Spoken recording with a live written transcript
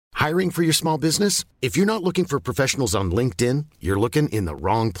Hiring for your small business? If you're not looking for professionals on LinkedIn, you're looking in the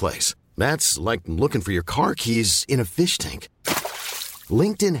wrong place. That's like looking for your car keys in a fish tank.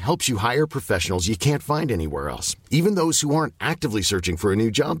 LinkedIn helps you hire professionals you can't find anywhere else, even those who aren't actively searching for a new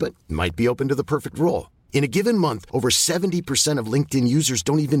job but might be open to the perfect role. In a given month, over 70% of LinkedIn users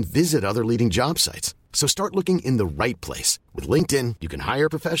don't even visit other leading job sites. So start looking in the right place. With LinkedIn, you can hire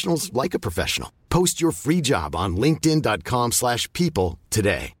professionals like a professional. Post your free job on linkedin.com/people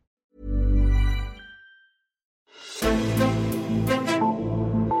today.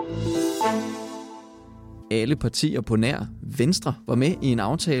 Alle partier på nær Venstre var med i en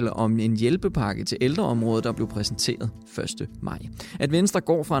aftale om en hjælpepakke til ældreområdet, der blev præsenteret 1. maj. At Venstre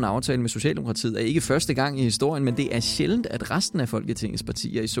går fra en aftale med Socialdemokratiet er ikke første gang i historien, men det er sjældent, at resten af Folketingets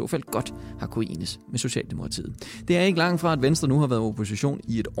partier i så fald godt har kunnet enes med Socialdemokratiet. Det er ikke langt fra, at Venstre nu har været i opposition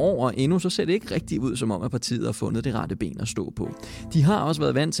i et år, og endnu så ser det ikke rigtig ud, som om at partiet har fundet det rette ben at stå på. De har også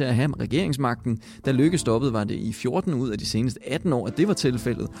været vant til at have regeringsmagten. Da Løkke stoppede, var det i 14 ud af de seneste 18 år, at det var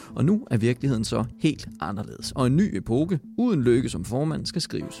tilfældet, og nu er virkeligheden så helt anderledes. Og en ny epoke uden Løkke som formand skal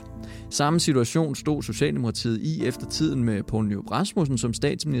skrives. Samme situation stod Socialdemokratiet i efter tiden med Poul Nyrup Rasmussen som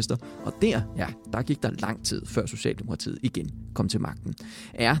statsminister, og der gik der lang tid, før Socialdemokratiet igen kom til magten.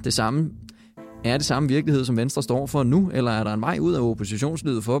 Er det samme virkelighed, som Venstre står for nu, eller er der en vej ud af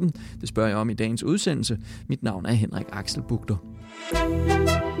oppositionslivet for dem? Det spørger jeg om i dagens udsendelse. Mit navn er Henrik Axel Bugter.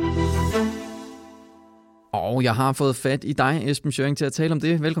 Og jeg har fået fat i dig, Esben Schøring, til at tale om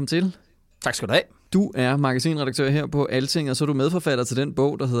det. Velkommen til. Tak skal du have. Du er magasinredaktør her på Alting, og så er du medforfatter til den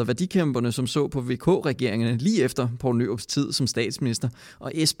bog, der hedder Værdikæmperne, som så på VK-regeringerne lige efter Poul Nyrups tid som statsminister.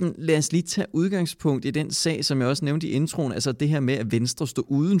 Og Esben, lad os lige tage udgangspunkt i den sag, som jeg også nævnte i introen, altså det her med, at Venstre stod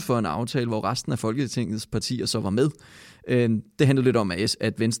uden for en aftale, hvor resten af Folketingets partier så var med. Det handlede lidt om,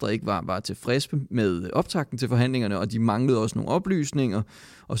 at Venstre ikke var tilfreds med optakten til forhandlingerne, og de manglede også nogle oplysninger,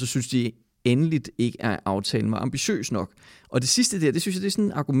 og så synes de endeligt ikke er aftalen var ambitiøs nok. Og det sidste der, det synes jeg, det er sådan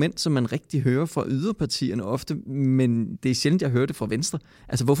et argument, som man rigtig hører fra yderpartierne ofte, men det er sjældent, jeg hører det fra Venstre.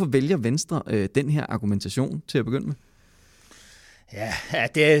 Altså, hvorfor vælger Venstre den her argumentation til at begynde med? Ja,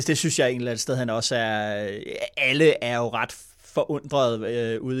 det synes jeg egentlig et sted, han også er. Alle er jo ret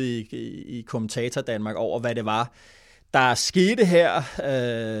forundret ude i kommentator Danmark over, hvad det var, der skete her.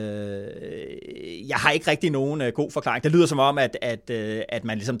 Jeg har ikke rigtig nogen god forklaring. Det lyder som om, at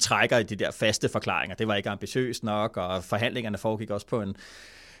man ligesom trækker i de der faste forklaringer. Det var ikke ambitiøst nok, og forhandlingerne foregik også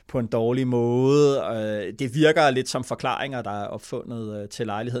på en dårlig måde. Det virker lidt som forklaringer, der er opfundet til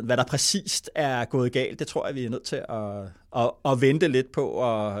lejligheden. Hvad der præcist er gået galt, det tror jeg, vi er nødt til at vente lidt på,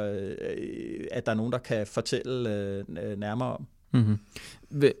 og at der er nogen, der kan fortælle nærmere om. Mm-hmm.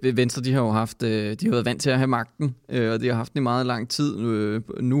 Venstre, de har jo været vant til at have magten, og de har haft den i meget lang tid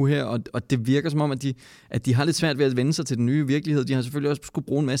nu her, og det virker som om, at de har lidt svært ved at vende sig til den nye virkelighed. De har selvfølgelig også skulle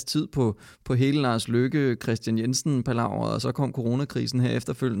bruge en masse tid på hele Lars Løkke, Christian Jensen-palaveret, og så kom coronakrisen her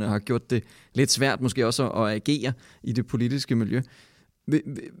efterfølgende og har gjort det lidt svært måske også at agere i det politiske miljø.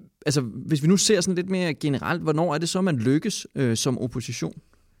 Altså, hvis vi nu ser sådan lidt mere generelt, hvornår er det så, man lykkes som opposition?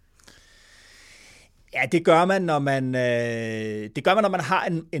 Ja, det gør man, når man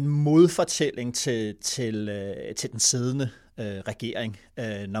har en modfortælling til den siddende regering.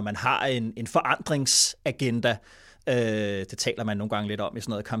 Når man har en forandringsagenda. Det taler man nogle gange lidt om i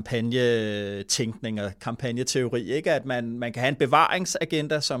sådan noget kampagnetænkning og kampagneteori, ikke? At man kan have en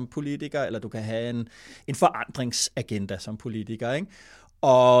bevaringsagenda som politiker, eller du kan have en forandringsagenda som politiker, ikke?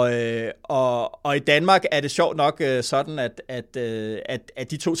 Og i Danmark er det sjovt nok sådan,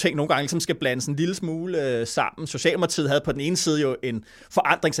 at de to ting nogle gange ligesom skal blandes en lille smule sammen. Socialdemokratiet havde på den ene side jo en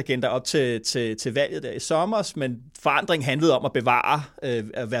forandringsagenda op til valget der i sommer, men forandring handlede om at bevare,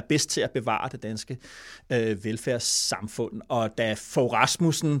 at være bedst til at bevare det danske velfærdssamfund. Og da Fogh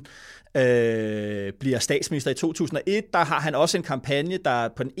Rasmussen bliver statsminister i 2001, der har han også en kampagne, der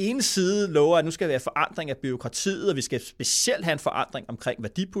på den ene side lover, at nu skal være forandring af byråkratiet, og vi skal specielt have en forandring omkring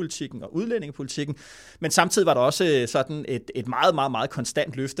værdipolitikken og udlændingepolitikken, men samtidig var der også sådan et meget, meget, meget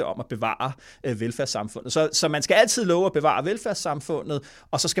konstant løfte om at bevare velfærdssamfundet. Så man skal altid love at bevare velfærdssamfundet,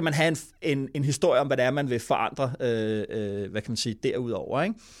 og så skal man have en historie om, hvad det er, man vil forandre, hvad kan man sige, derudover,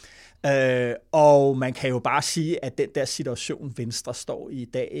 ikke? Og man kan jo bare sige, at den der situation, Venstre står i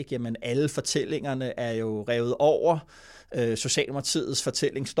dag, ikke? Jamen, alle fortællingerne er jo revet over. Socialdemokratiets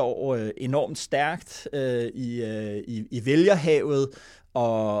fortælling står enormt stærkt i vælgerhavet,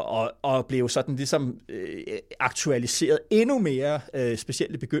 og blev sådan ligesom aktualiseret endnu mere,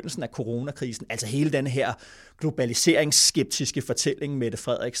 specielt i begyndelsen af coronakrisen. Altså hele den her globaliseringsskeptiske fortælling, Mette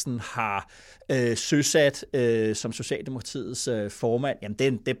Frederiksen har søsat som Socialdemokratiets formand.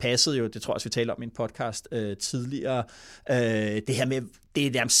 Jamen det passede jo, det tror jeg også, vi talte om i en podcast tidligere. Det her med, det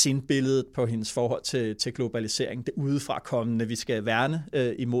er nærmest sindbilledet på hendes forhold til globalisering, det udefrakommende, vi skal værne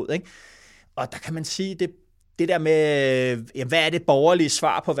imod, ikke? Og der kan man sige, det der med, jamen, hvad er det borgerlige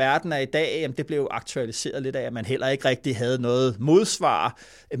svar på verden af i dag? Jamen, det blev aktualiseret lidt af, at man heller ikke rigtig havde noget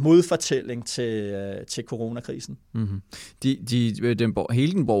modfortælling til coronakrisen. Mm-hmm.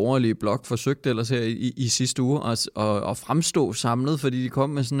 Hele den borgerlige blok forsøgte ellers her i sidste uge at fremstå samlet, fordi de kom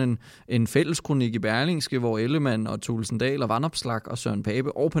med sådan en fælleskronik i Berlingske, hvor Ellemann og Thulesen Dahl og Vanopslagh og Søren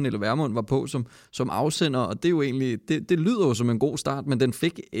Pape og Pernille Vermund var på som afsender, og det er jo egentlig, det lyder jo som en god start, men den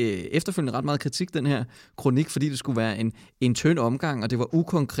fik efterfølgende ret meget kritik, den her kronik, fordi det skulle være en tynd omgang, og det var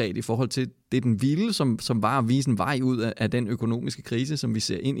ukonkret i forhold til det, den ville, som var at vise en vej ud af den økonomiske krise, som vi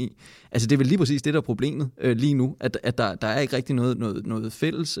ser ind i. Altså det er vel lige præcis det, der er problemet lige nu, at der er ikke rigtig noget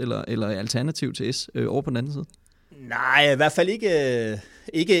fælles eller alternativ til S over på den anden side. Nej, i hvert fald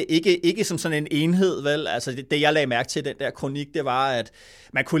ikke som sådan en enhed, vel? Altså det jeg lagde mærke til i den der kronik, det var, at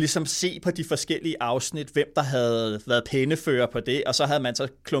man kunne ligesom se på de forskellige afsnit, hvem der havde været pennefører på det, og så havde man så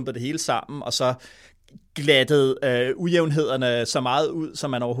klumpet det hele sammen, og så glattet ujævnhederne så meget ud, som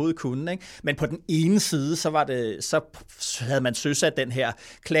man overhovedet kunne, ikke? Men på den ene side, så havde man søsat den her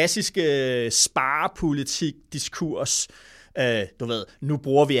klassiske sparepolitik-diskurs. Du ved, nu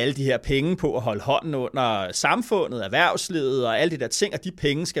bruger vi alle de her penge på at holde hånden under samfundet, erhvervslivet og alle de der ting, og de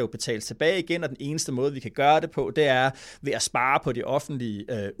penge skal jo betales tilbage igen, og den eneste måde, vi kan gøre det på, det er ved at spare på de offentlige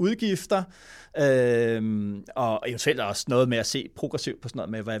udgifter, og eventuelt også noget med at se progressivt på sådan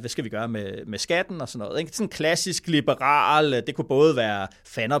noget med, hvad skal vi gøre med skatten og sådan noget, ikke? Sådan klassisk liberal, det kunne både være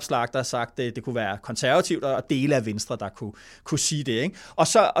Vanopslagh, der har sagt det, det kunne være konservativt, og dele af Venstre, der kunne sige det, ikke? Og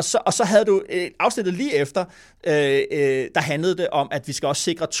så havde du afsnittet lige efter, der handlede det om, at vi skal også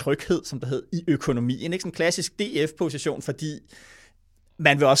sikre tryghed, som det hed, i økonomien. Ikke? Sådan en klassisk DF-position, fordi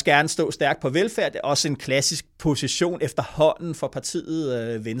man vil også gerne stå stærkt på velfærd. Det er også en klassisk position efterhånden for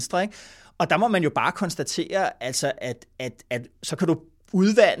partiet Venstre. Ikke? Og der må man jo bare konstatere, altså, at så kan du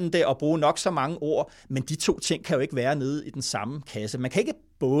udvande det og bruge nok så mange ord, men de to ting kan jo ikke være nede i den samme kasse. Man kan ikke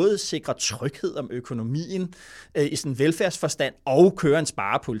både sikre tryghed om økonomien i sådan en velfærdsforstand og køre en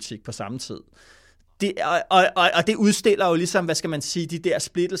sparepolitik på samme tid. Og det udstiller jo ligesom, hvad skal man sige, de der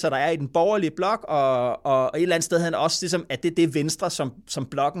splittelser, der er i den borgerlige blok, og et eller andet sted han også ligesom, at det er det Venstre, som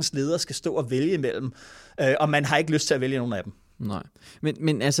blokkens leder skal stå og vælge imellem, og man har ikke lyst til at vælge nogen af dem. Nej,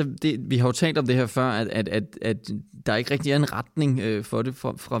 men altså, vi har jo talt om det her før, at der ikke rigtig er en retning for det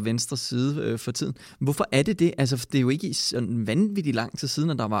fra Venstres side for tiden. Hvorfor er det det? Altså, det er jo ikke sådan vanvittigt lang tid siden,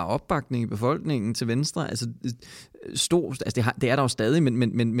 at der var opbakning i befolkningen til Venstre. Altså, det er der jo stadig,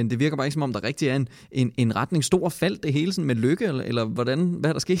 men det virker bare ikke, som om der rigtig er en retning. Stor fald det hele sådan med Lykke, eller hvad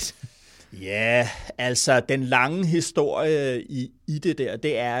er der sket? Ja, altså den lange historie i det der,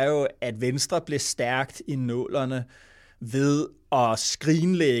 det er jo, at Venstre blev stærkt i nullerne ved at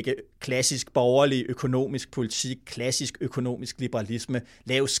skrinlægge klassisk borgerlig økonomisk politik, klassisk økonomisk liberalisme,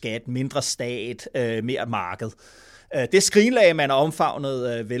 lav skat, mindre stat, mere marked. Det skrinlagde man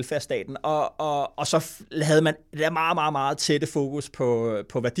omfavnede velfærdsstaten, og så havde man meget, meget, meget tætte fokus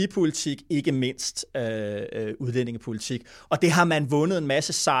på værdipolitik, ikke mindst udlændingepolitik. Og det har man vundet en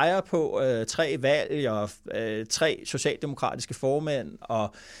masse sejre på, 3 valg og 3 socialdemokratiske formænd.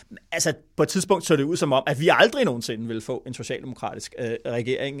 Og altså på et tidspunkt så det ud som om, at vi aldrig nogensinde vil få en socialdemokratisk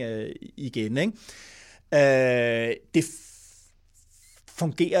regering igen, ikke? Det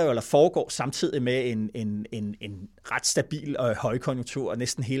fungerer jo, eller foregår samtidig med en ret stabil og højkonjunktur, og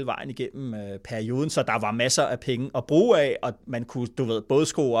næsten hele vejen igennem perioden, så der var masser af penge at bruge af, og man kunne, både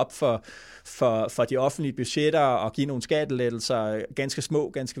skrue op for de offentlige budgetter og give nogle skattelettelser, ganske små,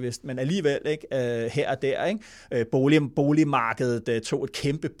 ganske vist, men alligevel ikke her og der, ikke? Boligmarkedet tog et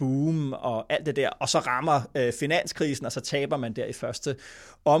kæmpe boom og alt det der, og så rammer finanskrisen, og så taber man der i første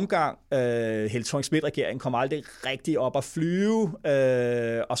omgang. Helle Thorning-Schmidt-regeringen kommer aldrig rigtig op at flyve,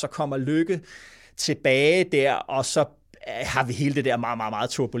 og så kommer Lykke tilbage der, og så har vi hele det der meget, meget, meget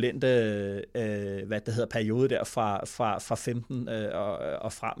turbulente periode der fra 15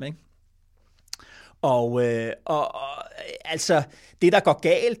 og frem, ikke? Og altså det der går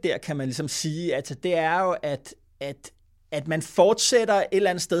galt der, kan man ligesom sige, altså det er jo at man fortsætter et eller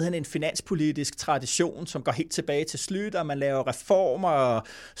andet sted hen en finanspolitisk tradition, som går helt tilbage til Schlüter, og man laver reformer, og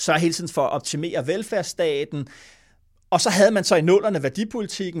så hele tiden for at optimere velfærdsstaten. Og så havde man så i nullerne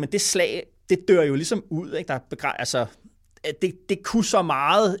værdipolitikken, men det slag, det dør jo ligesom ud, ikke? det kunne så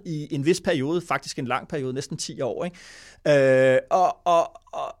meget i en vis periode, faktisk en lang periode, næsten 10 år. Ikke?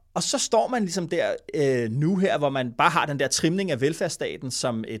 Og så står man ligesom der nu her, hvor man bare har den der trimning af velfærdsstaten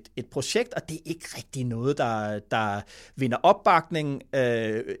som et projekt, og det er ikke rigtig noget, der vinder opbakning.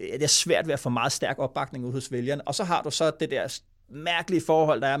 Det er svært ved at få meget stærk opbakning ud hos vælgerne. Og så har du så det der mærkelige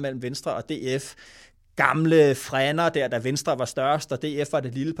forhold, der er mellem Venstre og DF. Gamle frænder der, da Venstre var størst, og DF var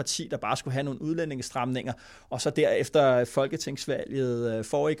det lille parti, der bare skulle have nogle udlændingestramninger, og så derefter folketingsvalget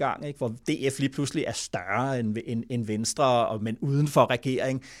forrige gang, ikke, hvor DF lige pludselig er større end Venstre, men uden for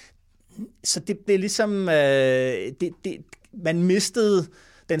regering. Så det blev ligesom, man mistede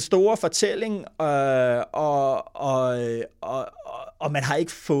den store fortælling, og man har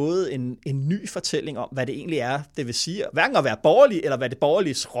ikke fået en ny fortælling om, hvad det egentlig er, det vil sige, hverken at være borgerlig, eller hvad det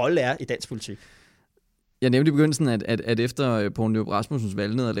borgerliges rolle er i dansk politik. Jeg nævnte i begyndelsen, at efter Poul Nyrup Rasmussens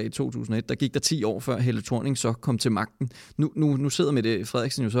valgnederlag i 2001, der gik der 10 år før Helle Thorning så kom til magten. Nu sidder Mette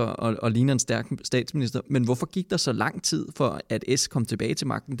Frederiksen jo så og ligner en stærk statsminister, men hvorfor gik der så lang tid for, at S kom tilbage til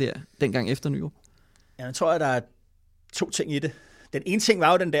magten dengang efter Nyrup? Jeg tror, at der er 2 ting i det. Den ene ting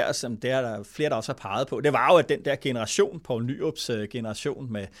var jo den der, som der er flere, der også har peget på, det var jo, at den der generation, Poul Nyrups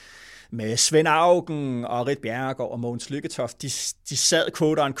generation med Svend Auken og Ritt Bjerregaard og Mogens Lykketoft, de sad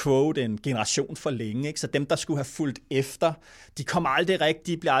quote on quote en generation for længe, ikke? Så dem, der skulle have fulgt efter, de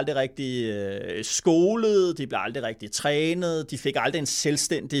blev aldrig rigtig skolet, de blev aldrig rigtig trænet, de fik aldrig en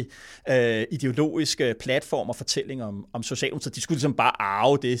selvstændig ideologisk platform og fortælling om Socialdemokratiet. De skulle ligesom bare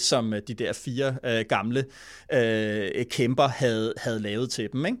arve det, som de der 4 gamle kæmper havde lavet til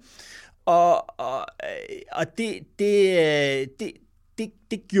dem, ikke? Og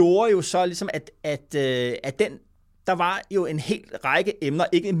det gjorde jo så ligesom, at der var jo en hel række emner,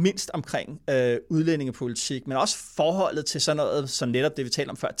 ikke mindst omkring udlændingepolitik, men også forholdet til sådan noget, som netop det, vi talte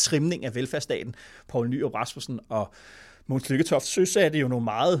om før, trimning af velfærdsstaten. Poul Nyrup Rasmussen og Mogens Lykketoft synes, at det jo nogle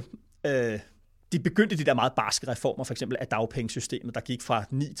meget... de begyndte de der meget barske reformer, for eksempel af dagpengesystemet, der gik fra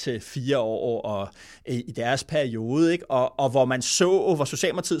 9 til 4 år og, i deres periode, ikke? Og hvor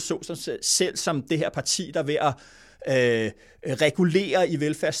Socialdemokratiet så sig selv som det her parti, der ved at regulere i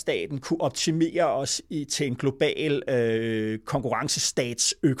velfærdsstaten, kunne optimere os til en global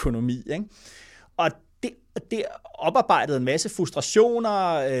konkurrencestatsøkonomi. Ikke? Og det oparbejdede en masse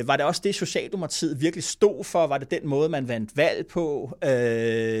frustrationer. Var det også det, Socialdemokratiet virkelig stod for? Var det den måde, man vandt valg på?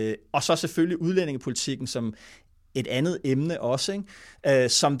 Og så selvfølgelig udlændingepolitikken som et andet emne også, ikke?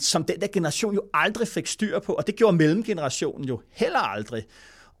 Som den der generation jo aldrig fik styr på, og det gjorde mellemgenerationen jo heller aldrig.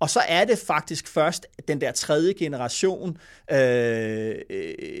 Og så er det faktisk først den der 3. generation,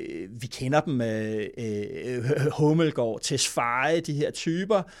 vi kender dem, Hummelgaard, Tesfaye, de her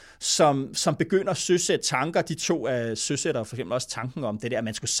typer, som begynder at søsætte tanker. De 2 søsætter for eksempel også tanken om det der, at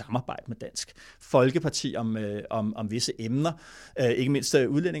man skulle samarbejde med Dansk Folkeparti om visse emner, ikke mindst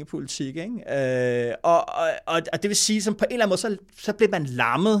udlændingepolitik. Ikke? Og det vil sige, som på en eller anden måde, så blev man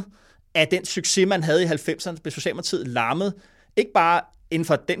lammet af den succes, man havde i 90'erne, blev Socialdemokratiet lammet, ikke bare inden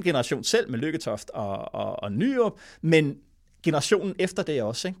for den generation selv med Lykketoft og Nyrup, men generationen efter det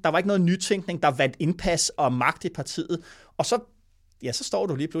også. Ikke? Der var ikke noget nytænkning, der vandt indpas og magt i partiet. Og så står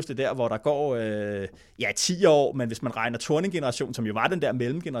du lige pludselig der, hvor der går 10 år, men hvis man regner Thorning-generationen, som jo var den der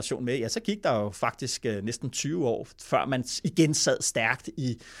mellemgeneration med, så gik der jo faktisk næsten 20 år, før man igen sad stærkt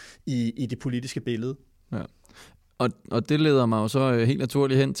i det politiske billede. Ja. Og det leder mig jo så helt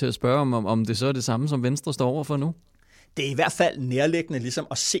naturligt hen til at spørge, om det så er det samme, som Venstre står overfor nu? Det er i hvert fald nærliggende ligesom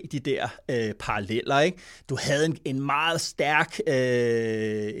at se de der paralleller. Ikke? Du havde en meget stærk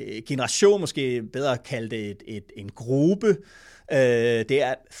generation, måske bedre at kalde det en gruppe. Det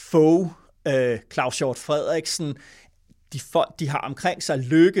er Fogh, Claus Hjort Frederiksen. De folk, de har omkring sig,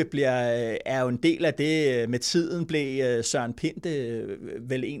 Løkke er jo en del af det. Med tiden blev Søren Pind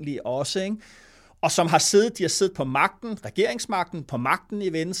vel egentlig også, ikke? Og som de har siddet på magten, regeringsmagten, på magten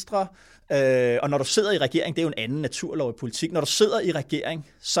i Venstre, og når du sidder i regering, det er jo en anden naturlov i politik. Når du sidder i regering,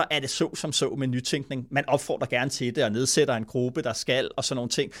 så er det så med nytænkning. Man opfordrer gerne til det og nedsætter en gruppe, der skal, og sådan nogle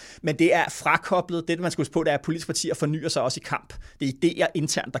ting. Men det er frakoblet. Det, man skal huske på, det er, at politiske partier fornyer sig også i kamp. Det er idéer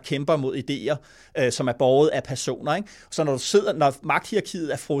internt, der kæmper mod idéer, som er båret af personer. Ikke? Så når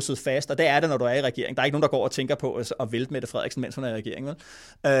magthierarkiet er frosset fast, og det er det, når du er i regering, der er ikke nogen, der går og tænker på at vælte Mette Frederiksen, mens hun er i regering,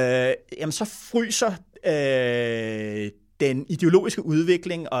 jamen så fryser den ideologiske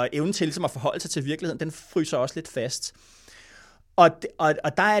udvikling og evnen til ligesom at forholde sig til virkeligheden, den fryser også lidt fast. Og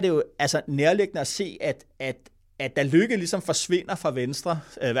der er det jo altså nærliggende at se, at da Løkke ligesom forsvinder fra Venstre,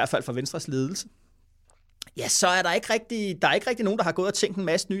 i hvert fald fra Venstres ledelse, ja, så er der ikke rigtig nogen, der har gået og tænkt en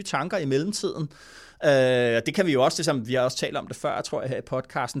masse nye tanker i mellemtiden. Det kan vi jo også, det som vi har også talt om det før, tror jeg, her i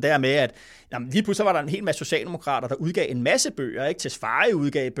podcasten, der med, at lige pludselig var der en hel masse socialdemokrater, der udgav en masse bøger, ikke? Tesfaye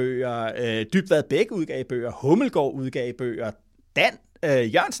udgav bøger, Dybvad Bæk udgav bøger, Hummelgaard udgav bøger, Dan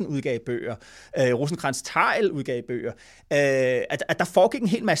Jørgensen udgav bøger, Rosenkrantz-Theil udgav bøger, at der foregik en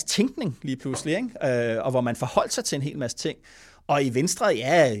hel masse tænkning lige pludselig, ikke? Og hvor man forholdt sig til en hel masse ting. Og i Venstre,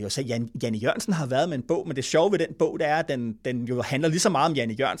 ja, jo, så Janne Jørgensen har været med en bog, men det sjove ved den bog, det er, at den jo handler lige så meget om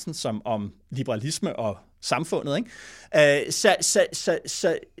Janne Jørgensen, som om liberalisme og samfundet, ikke?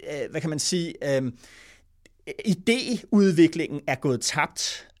 Så hvad kan man sige, idéudviklingen er gået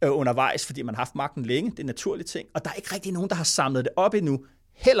tabt undervejs, fordi man har haft magten længe, det er en naturlig ting, og der er ikke rigtig nogen, der har samlet det op endnu,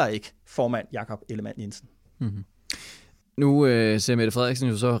 heller ikke formand Jakob Ellemann-Jensen. Mm-hmm. Nu ser Mette Frederiksen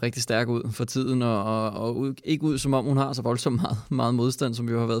jo så rigtig stærk ud for tiden, og ikke ud, som om hun har så voldsomt meget modstand, som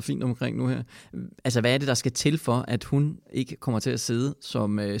vi jo har været fint omkring nu her. Altså, hvad er det, der skal til for, at hun ikke kommer til at sidde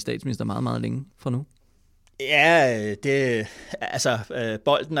som statsminister meget, meget længe fra nu? Ja,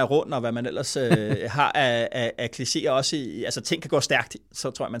 bolden er rund, og hvad man ellers har af klichéer også i, altså ting kan gå stærkt,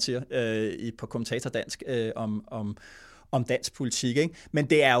 så tror jeg, man siger på Kommentator Dansk om dansk politik, ikke? Men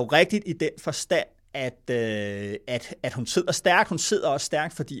det er jo rigtigt i den forstand, at hun sidder stærkt. Hun sidder også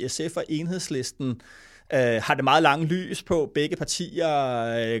stærkt, fordi SF og Enhedslisten har det meget lange lys på. Begge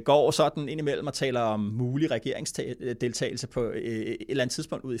partier går sådan indimellem og taler om mulig regeringsdeltagelse på et eller andet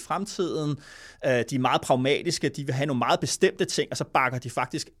tidspunkt ud i fremtiden. De er meget pragmatiske, de vil have nogle meget bestemte ting, og så bakker de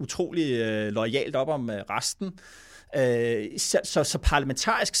faktisk utrolig loyalt op om resten. Så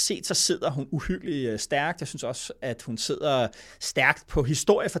parlamentarisk set, så sidder hun uhyggeligt stærkt. Jeg synes også, at hun sidder stærkt på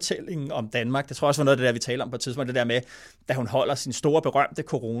historiefortællingen om Danmark. Det tror jeg også var noget af det der, vi taler om på et tidspunkt. Det der med, da hun holder sin store berømte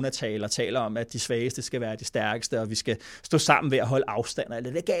coronatale og taler om, at de svageste skal være de stærkeste, og vi skal stå sammen ved at holde afstand.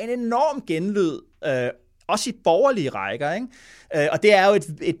 Det gav en enorm genlyd, også i borgerlige rækker, ikke? Og det er jo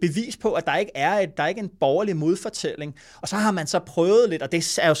et bevis på, at der ikke er en borgerlig modfortælling. Og så har man så prøvet lidt, og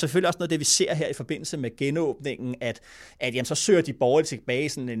det er jo selvfølgelig også noget, det vi ser her i forbindelse med genåbningen, at jamen, så søger de borgerlige tilbage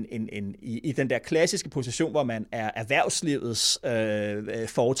sådan i den der klassiske position, hvor man er erhvervslivets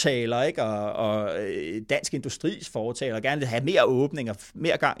fortaler, ikke? Og dansk industris fortaler, og gerne vil have mere åbning og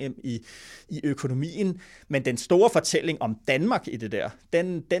mere gang i økonomien. Men den store fortælling om Danmark i det der,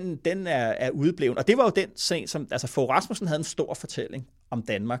 den er udebleven. Og det var jo den, som altså Fogh Rasmussen havde en stor fortælling om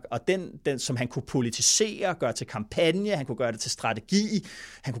Danmark, og den som han kunne politisere, gøre til kampagne, han kunne gøre det til strategi,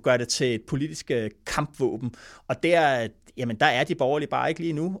 han kunne gøre det til et politisk kampvåben, og der er de borgerlige bare ikke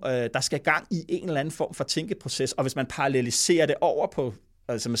lige nu. Der skal gang i en eller anden form for tænkeproces, og hvis man paralleliserer det over på,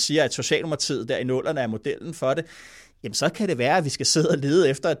 altså man siger, at Socialdemokratiet der i nullerne er modellen for det, jamen så kan det være, at vi skal sidde og lede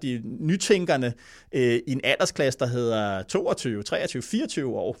efter de nytænkerne i en aldersklasse, der hedder 22, 23,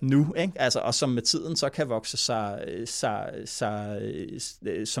 24 år nu, ikke? Altså, og som med tiden så kan vokse sig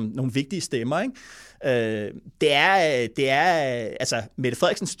som nogle vigtige stemmer, ikke? Det er altså Mette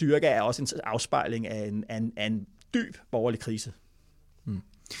Frederiksens styrke er også en afspejling af en dyb borgerlig krise.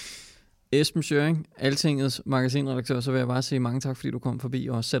 Esben Schøring, Altingets magasinredaktør, så vil jeg bare sige mange tak, fordi du kom forbi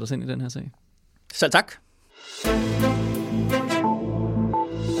og sætter os ind i den her sag. Selv tak.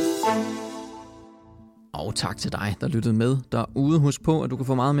 Og tak til dig, der lyttede med derude. Husk på, at du kan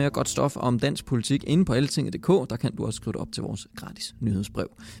få meget mere godt stof om dansk politik inde på altinget.dk. Der kan du også skrive op til vores gratis nyhedsbrev.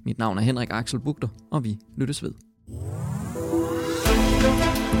 Mit navn er Henrik Axel Bugter, og vi lyttes ved.